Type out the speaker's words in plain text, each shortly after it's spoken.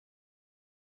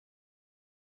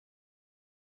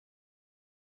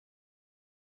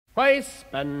Why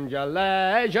spend your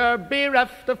leisure,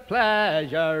 bereft of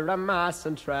pleasure,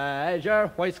 amassing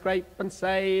treasure? Why scrape and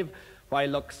save? Why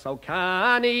look so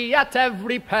canny at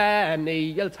every penny?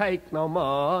 You'll take no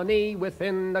money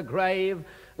within the grave.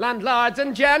 Landlords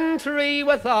and gentry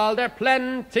with all their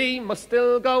plenty must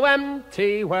still go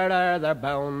empty where'er they're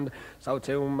bound. So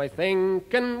to my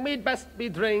thinking we'd best be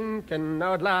drinking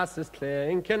our glasses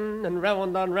clinking and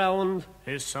round and round.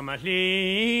 Is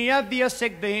sommerlig at vi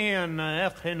seg bena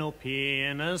efter no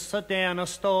penis så den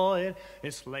står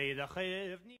is leder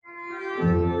skevni.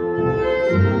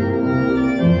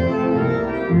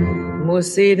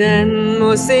 Muss sie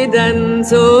denn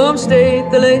zum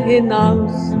Städtele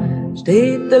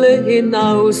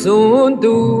hinaus und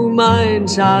du, mein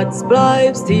Schatz,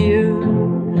 bleibst hier.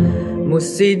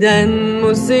 Muss sie denn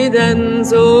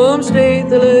zum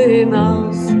Städtele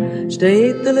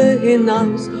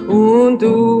hinaus und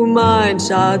du, mein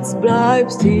Schatz,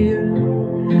 bleibst hier.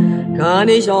 Kann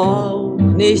ich auch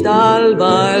nicht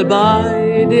allweil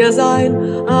bei dir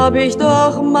sein, hab ich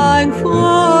doch mein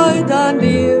Freund an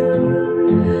dir.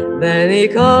 Wenn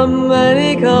ich wieder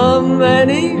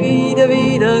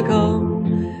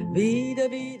komm, wieder.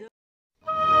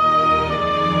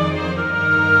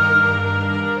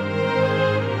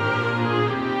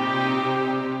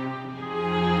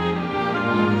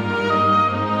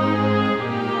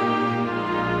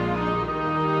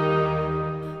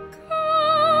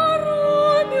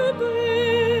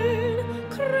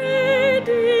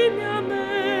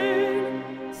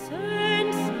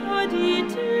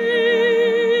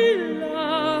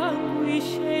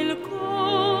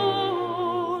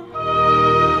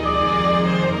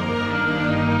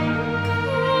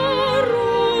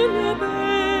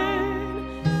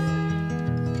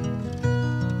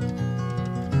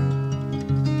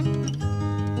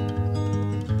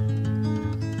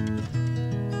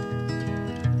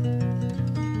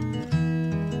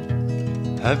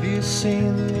 Have you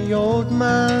seen the old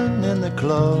man in the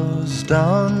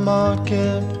closed-down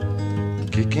market,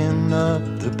 kicking up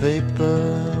the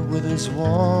paper with his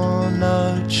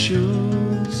worn-out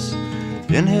shoes?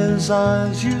 In his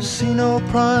eyes you see no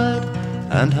pride,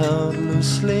 and held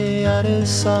loosely at his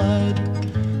side,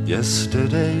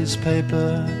 yesterday's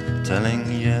paper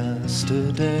telling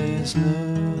yesterday's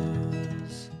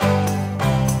news.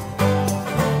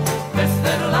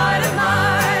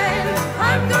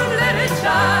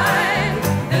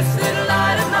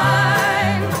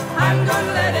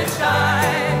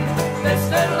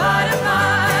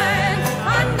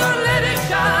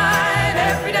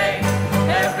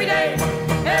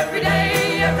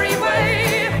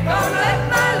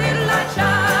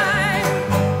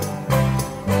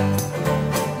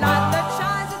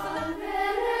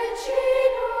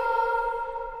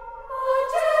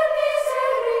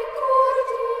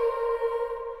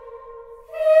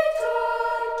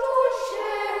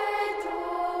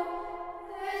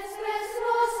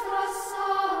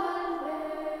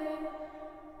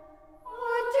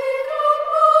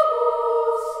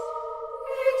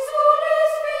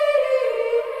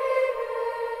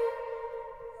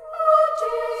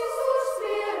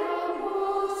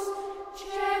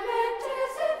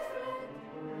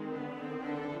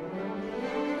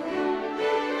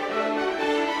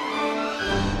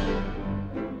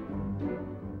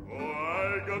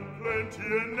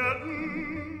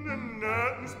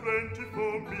 Nothing's plenty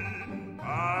for me.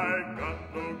 I got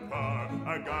no car,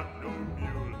 I got no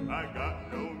mule, I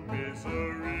got no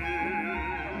misery.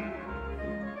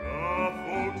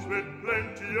 Folks with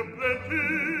plenty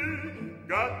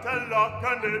got a lock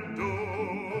on the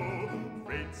door.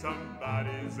 Afraid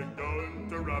somebody's going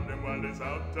to rob them while he's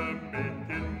out to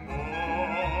making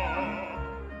more.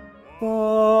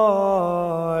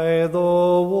 By the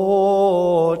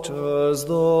waters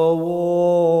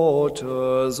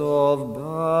of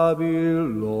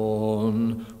Babylon,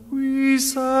 we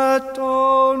sat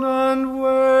down and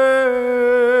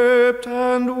wept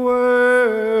and wept.